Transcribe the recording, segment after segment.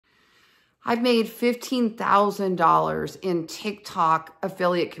I've made $15,000 in TikTok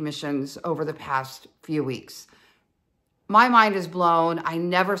affiliate commissions over the past few weeks. My mind is blown. I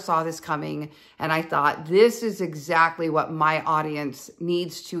never saw this coming. And I thought, this is exactly what my audience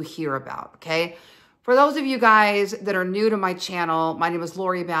needs to hear about, okay? For those of you guys that are new to my channel, my name is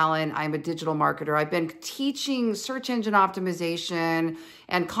Ballen. I'm a digital marketer. I've been teaching search engine optimization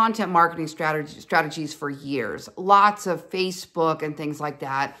and content marketing strategies for years. Lots of Facebook and things like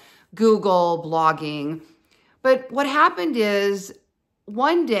that, Google, blogging. But what happened is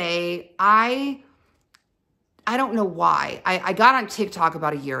one day, I don't know why, I got on TikTok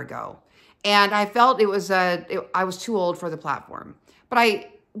about a year ago, and I felt I was too old for the platform, but I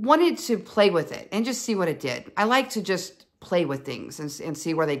wanted to play with it and just see what it did. I like to just play with things and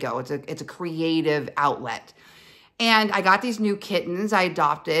see where they go. It's a creative outlet. And I got these new kittens I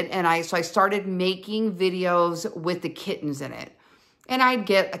adopted, and so I started making videos with the kittens in it. And I'd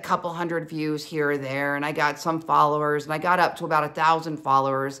get a couple hundred views here or there, and I got some followers, and I got up to about 1,000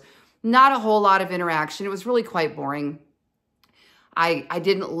 followers. Not a whole lot of interaction. It was really quite boring. I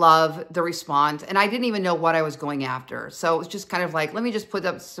didn't love the response, and I didn't even know what I was going after. So it was just kind of like, let me just put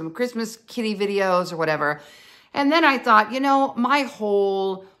up some Christmas kitty videos or whatever. And then I thought, you know, my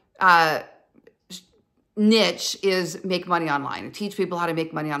whole niche is make money online and teach people how to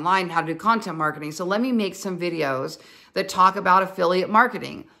make money online, how to do content marketing. So let me make some videos that talk about affiliate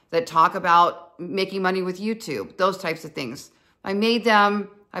marketing, that talk about making money with YouTube, those types of things. I made them,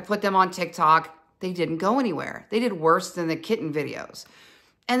 I put them on TikTok. They didn't go anywhere. They did worse than the kitten videos.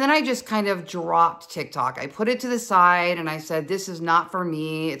 And then I just kind of dropped TikTok. I put it to the side and I said, this is not for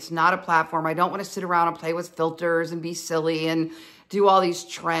me. It's not a platform. I don't want to sit around and play with filters and be silly and do all these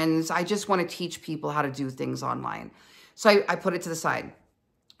trends. I just want to teach people how to do things online. So I put it to the side.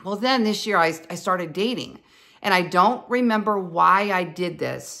 Well, then this year I started dating, and I don't remember why I did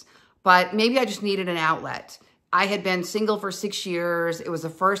this, but maybe I just needed an outlet. I had been single for 6 years. It was the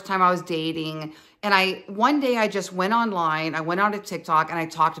first time I was dating. And one day I just went online, I went onto TikTok, and I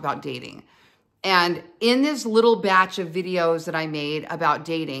talked about dating. And in this little batch of videos that I made about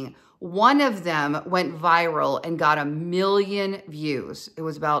dating, one of them went viral and got 1 million views. It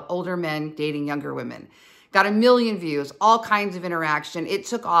was about older men dating younger women. Got 1 million views, all kinds of interaction. It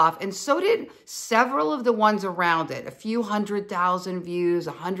took off, and so did several of the ones around it. A few 100,000 views,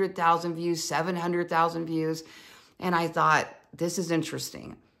 100,000 views, 700,000 views. And I thought, this is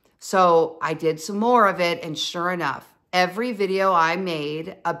interesting. So I did some more of it, and sure enough, every video I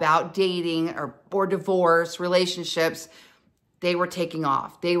made about dating or divorce, relationships, they were taking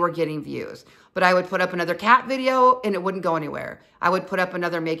off. They were getting views. But I would put up another cat video and it wouldn't go anywhere. I would put up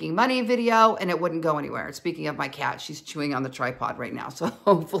another making money video and it wouldn't go anywhere. Speaking of my cat, she's chewing on the tripod right now, so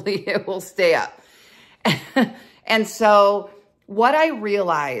hopefully it will stay up. And so what I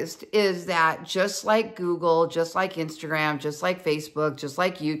realized is that just like Google, just like Instagram, just like Facebook, just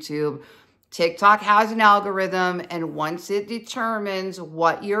like YouTube, TikTok has an algorithm, and once it determines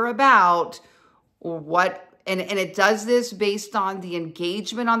what you're about, and it does this based on the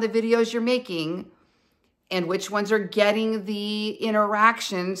engagement on the videos you're making and which ones are getting the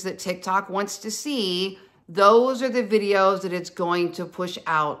interactions that TikTok wants to see, those are the videos that it's going to push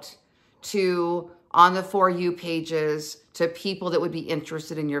out to on the For You pages to people that would be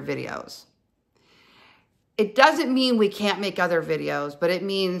interested in your videos. It doesn't mean we can't make other videos, but it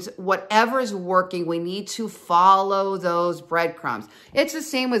means whatever's working, we need to follow those breadcrumbs. It's the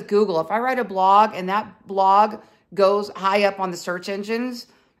same with Google. If I write a blog and that blog goes high up on the search engines,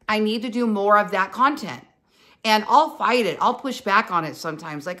 I need to do more of that content. And I'll fight it. I'll push back on it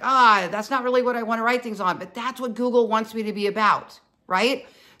sometimes. Like, that's not really what I want to write things on, but that's what Google wants me to be about, right?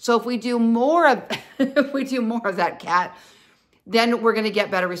 So if we do more of, if we do more of that, cat, then we're going to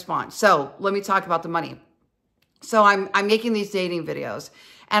get better response. So let me talk about the money. So I'm making these dating videos,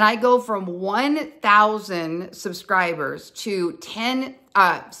 and I go from 1,000 subscribers to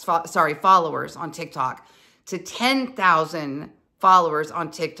followers on TikTok to 10,000 followers on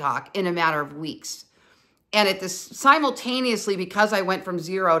TikTok in a matter of weeks. And simultaneously, because I went from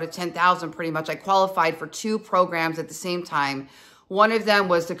 0 to 10,000 pretty much, I qualified for 2 programs at the same time. One of them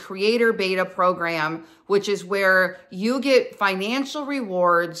was the Creator Beta program, which is where you get financial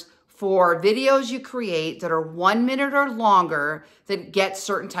rewards for videos you create that are 1 minute or longer that get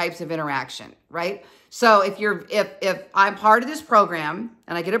certain types of interaction, right? So if I'm part of this program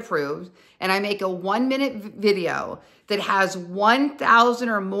and I get approved and I make a 1 minute video that has 1,000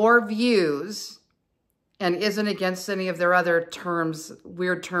 or more views and isn't against any of their other terms,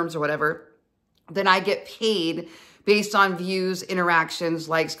 weird terms or whatever, then I get paid based on views, interactions,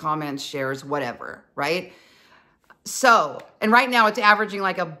 likes, comments, shares, whatever, right? So, and right now it's averaging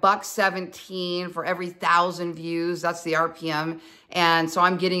like $1.17 for every 1,000 views. That's the RPM. And so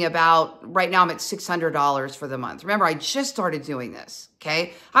I'm getting about, right now I'm at $600 for the month. Remember, I just started doing this,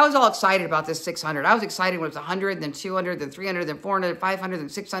 okay? I was all excited about this 600. I was excited when it was 100, then 200, then 300, then 400, 500, then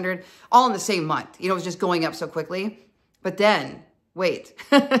 600, all in the same month. You know, it was just going up so quickly. But then, wait.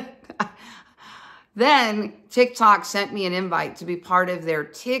 Then TikTok sent me an invite to be part of their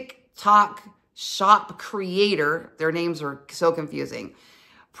TikTok Shop Creator, their names are so confusing,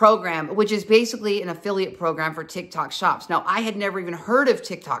 program, which is basically an affiliate program for TikTok shops. Now, I had never even heard of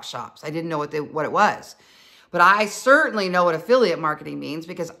TikTok shops. I didn't know what it was. But I certainly know what affiliate marketing means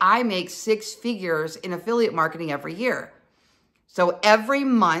because I make 6 figures in affiliate marketing every year. So every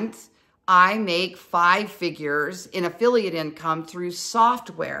month, I make 5 figures in affiliate income through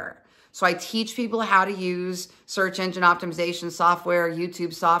software. So I teach people how to use search engine optimization software,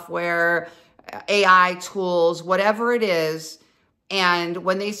 YouTube software, AI tools, whatever it is. And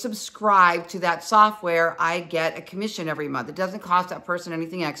when they subscribe to that software, I get a commission every month. It doesn't cost that person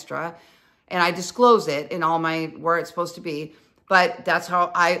anything extra. And I disclose it in all my, where it's supposed to be. But that's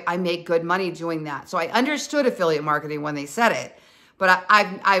how I make good money doing that. So I understood affiliate marketing when they said it. But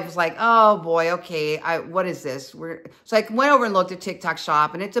I was like, oh boy, okay, what is this? So I went over and looked at TikTok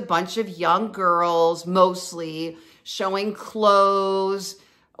Shop, and it's a bunch of young girls, mostly, showing clothes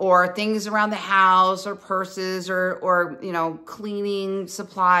or things around the house or purses or you know, cleaning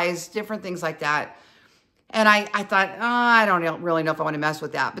supplies, different things like that. And I thought, oh, I don't really know if I want to mess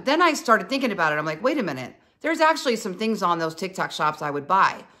with that. But then I started thinking about it. I'm like, wait a minute. There's actually some things on those TikTok shops I would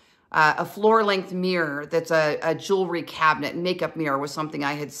buy. A floor-length mirror that's a jewelry cabinet, makeup mirror was something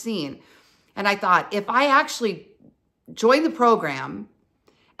I had seen. And I thought, if I actually join the program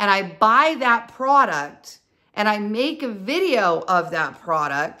and I buy that product and I make a video of that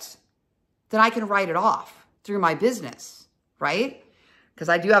product, then I can write it off through my business, right? Because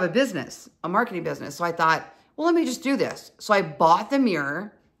I do have a business, a marketing business. So I thought, well, let me just do this. So I bought the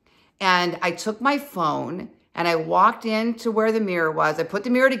mirror and I took my phone and I walked into where the mirror was. I put the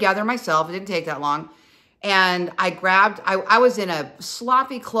mirror together myself. It didn't take that long. And I grabbed, I was in a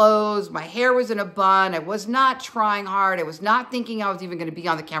sloppy clothes. My hair was in a bun. I was not trying hard. I was not thinking I was even going to be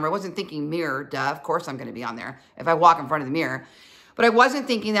on the camera. I wasn't thinking mirror, duh. Of course I'm going to be on there if I walk in front of the mirror. But I wasn't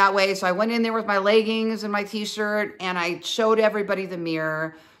thinking that way. So I went in there with my leggings and my t-shirt and I showed everybody the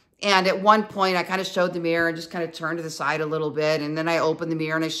mirror. And at one point, I kind of showed the mirror and just kind of turned to the side a little bit. And then I opened the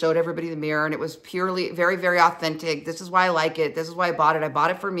mirror and I showed everybody the mirror. And it was purely, very, very authentic. This is why I like it. This is why I bought it. I bought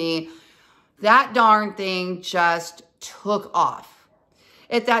it for me. That darn thing just took off.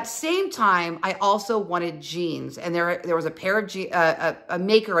 At that same time, I also wanted jeans. And there was a pair of a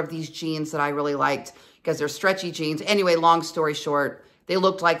maker of these jeans that I really liked because they're stretchy jeans. Anyway, long story short, they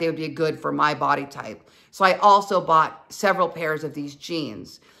looked like they would be good for my body type. So I also bought several pairs of these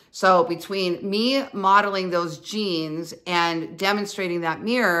jeans. So between me modeling those jeans and demonstrating that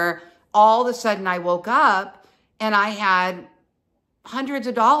mirror, all of a sudden I woke up and I had hundreds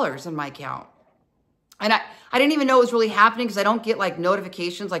of dollars in my account. And I didn't even know it was really happening because I don't get like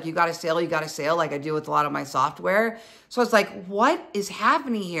notifications like you got a sale like I do with a lot of my software. So I was like, what is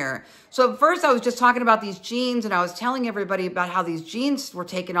happening here? So at first I was just talking about these jeans and I was telling everybody about how these jeans were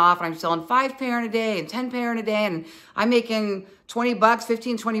taking off and I'm selling 5 pair in a day and 10 pair in a day and I'm making 20 bucks,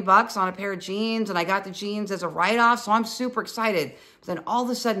 15, 20 bucks on a pair of jeans and I got the jeans as a write-off. So I'm super excited. But then all of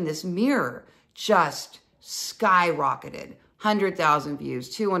a sudden this mirror just skyrocketed. 100,000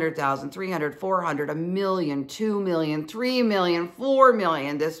 views, 200,000, 300, 400, 1 million, 2 million, 3 million, 4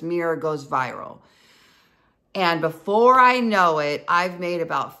 million. This mirror goes viral. And before I know it, I've made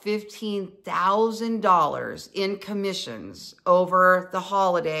about $15,000 in commissions over the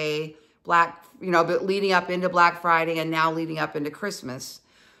holiday, but leading up into Black Friday and now leading up into Christmas.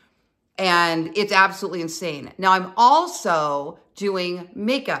 And it's absolutely insane. Now I'm also doing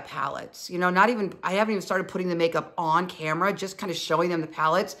makeup palettes. I haven't even started putting the makeup on camera, just kind of showing them the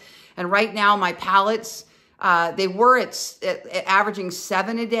palettes. And right now my palettes, they were at averaging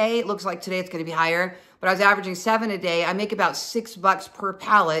 7 a day. It looks like today it's going to be higher, but I was averaging 7 a day. I make about $6 per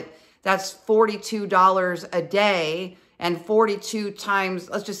palette. That's $42 a day. And 42 times,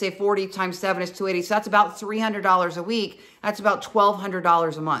 let's just say 40 times 7 is 280. So that's about $300 a week. That's about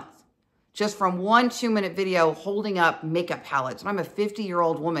 $1,200 a month. Just from one 2-minute video holding up makeup palettes. And I'm a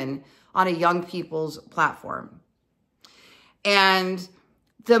 50-year-old woman on a young people's platform. And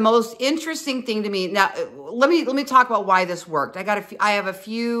the most interesting thing to me, now let me talk about why this worked. I have a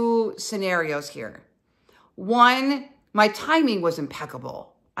few scenarios here. One, my timing was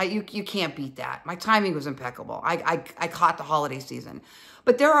impeccable. You can't beat that. My timing was impeccable. I caught the holiday season.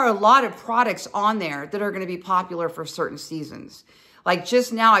 But there are a lot of products on there that are going to be popular for certain seasons. Like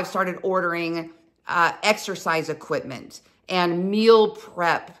just now, I've started ordering exercise equipment and meal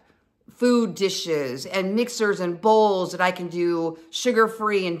prep food dishes and mixers and bowls that I can do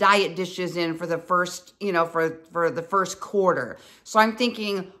sugar-free and diet dishes in for the first, for the first quarter. So I'm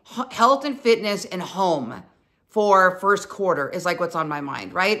thinking health and fitness and home for first quarter is like what's on my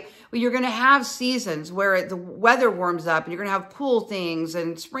mind, right? Well, you're going to have seasons where the weather warms up and you're going to have pool things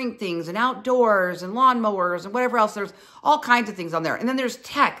and spring things and outdoors and lawnmowers and whatever else. There's all kinds of things on there. And then there's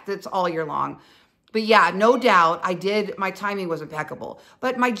tech that's all year long. But yeah, no doubt my timing was impeccable.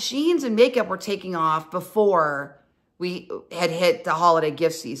 But my jeans and makeup were taking off before we had hit the holiday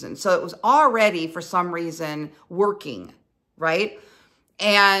gift season. So it was already, for some reason, working, right?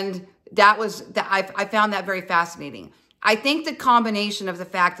 And I found that very fascinating. I think the combination of the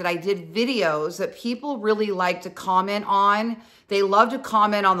fact that I did videos that people really like to comment on, they love to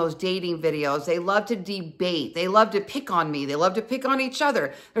comment on those dating videos. They love to debate. They love to pick on me. They love to pick on each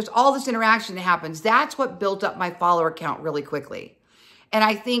other. There's all this interaction that happens. That's what built up my follower count really quickly. And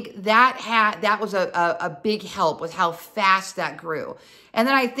I think that was a big help with how fast that grew. And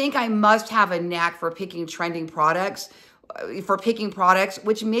then I think I must have a knack for picking trending products,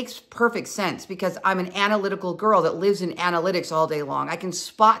 which makes perfect sense because I'm an analytical girl that lives in analytics all day long. I can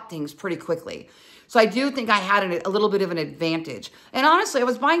spot things pretty quickly. So I do think I had a little bit of an advantage. And honestly, I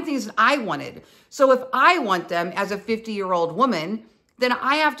was buying things that I wanted. So if I want them as a 50-year-old woman, then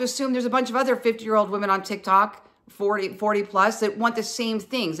I have to assume there's a bunch of other 50-year-old women on TikTok, 40 plus, that want the same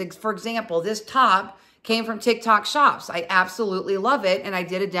things. Like, for example, this top came from TikTok shops. I absolutely love it. And I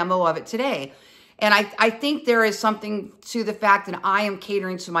did a demo of it today. And I think there is something to the fact that I am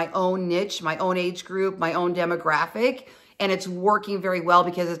catering to my own niche, my own age group, my own demographic, and it's working very well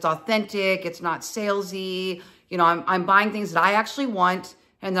because it's authentic, it's not salesy. I'm buying things that I actually want,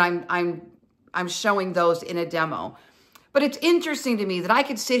 and then I'm showing those in a demo. But it's interesting to me that I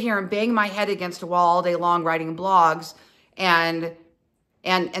could sit here and bang my head against a wall all day long writing blogs and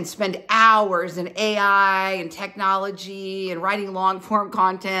spend hours in AI and technology and writing long form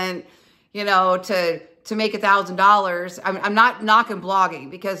content, to make $1,000. I'm not knocking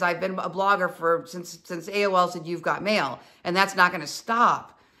blogging because I've been a blogger since AOL said you've got mail, and that's not going to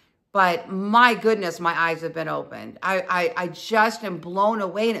stop. But my goodness, my eyes have been opened. I just am blown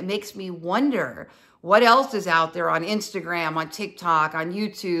away, and it makes me wonder what else is out there on Instagram, on TikTok, on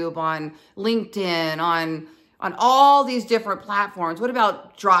YouTube, on LinkedIn, on all these different platforms. What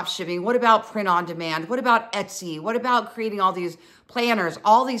about drop shipping? What about print on demand? What about Etsy? What about creating all these planners,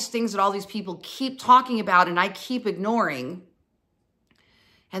 all these things that all these people keep talking about and I keep ignoring?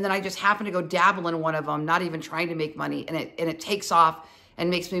 And then I just happen to go dabble in one of them, not even trying to make money. And it takes off and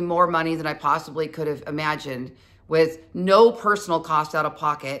makes me more money than I possibly could have imagined with no personal cost out of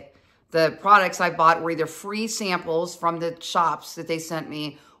pocket. The products I bought were either free samples from the shops that they sent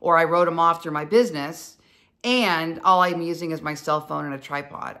me, or I wrote them off through my business. And all I'm using is my cell phone and a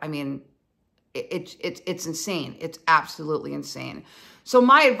tripod. I mean, it's insane. It's absolutely insane. So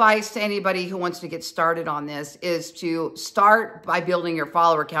my advice to anybody who wants to get started on this is to start by building your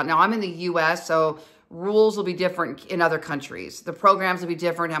follower count. Now, I'm in the US, so rules will be different in other countries. The programs will be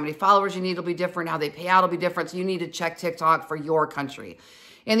different. How many followers you need will be different. How they pay out will be different. So you need to check TikTok for your country.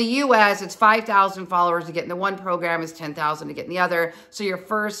 In the US, it's 5,000 followers to get in the one program, is 10,000 to get in the other. So your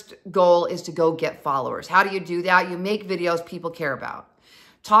first goal is to go get followers. How do you do that? You make videos people care about.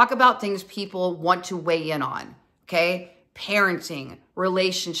 Talk about things people want to weigh in on, okay? Parenting,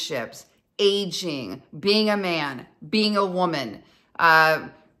 relationships, aging, being a man, being a woman,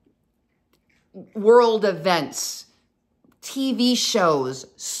 world events, TV shows,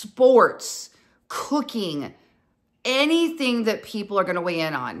 sports, cooking, anything that people are going to weigh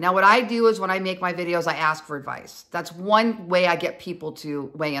in on. Now, what I do is when I make my videos, I ask for advice. That's one way I get people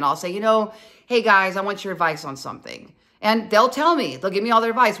to weigh in. I'll say, hey guys, I want your advice on something. And they'll tell me, they'll give me all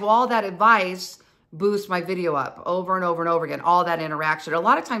their advice. Well, all that advice boosts my video up over and over and over again, all that interaction. A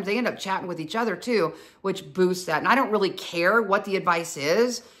lot of times they end up chatting with each other too, which boosts that. And I don't really care what the advice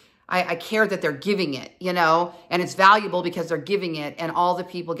is. I care that they're giving it, and it's valuable because they're giving it and all the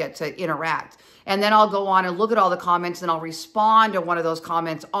people get to interact. And then I'll go on and look at all the comments and I'll respond to one of those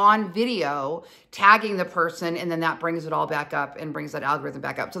comments on video, tagging the person, and then that brings it all back up and brings that algorithm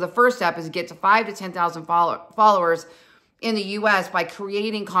back up. So the first step is to get to 5,000 to 10,000 followers in the US by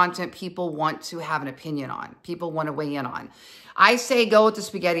creating content people want to have an opinion on, people want to weigh in on. I say go with the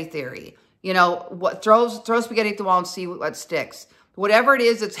spaghetti theory. Throw spaghetti at the wall and see what sticks. Whatever it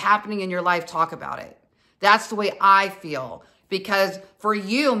is that's happening in your life, talk about it. That's the way I feel. Because for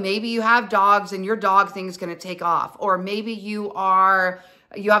you, maybe you have dogs and your dog thing is going to take off. Or maybe you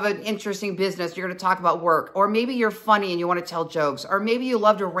have an interesting business, you're going to talk about work. Or maybe you're funny and you want to tell jokes. Or maybe you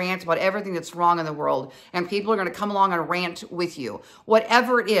love to rant about everything that's wrong in the world and people are going to come along and rant with you.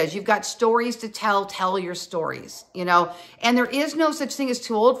 Whatever it is, you've got stories to tell your stories, you know. And there is no such thing as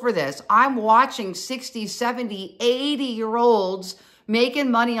too old for this. I'm watching 60, 70, 80-year-olds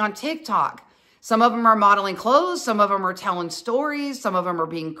making money on TikTok. Some of them are modeling clothes. Some of them are telling stories. Some of them are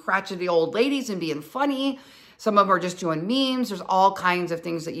being crotchety old ladies and being funny. Some of them are just doing memes. There's all kinds of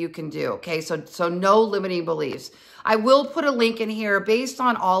things that you can do. Okay, so no limiting beliefs. I will put a link in here based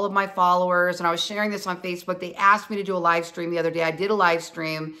on all of my followers, and I was sharing this on Facebook. They asked me to do a live stream the other day. I did a live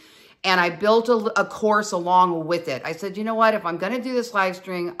stream, and I built a course along with it. I said, you know what? If I'm going to do this live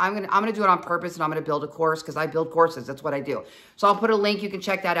stream, I'm gonna do it on purpose, and I'm going to build a course because I build courses. That's what I do. So I'll put a link. You can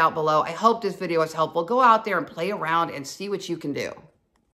check that out below. I hope this video is helpful. Go out there and play around and see what you can do.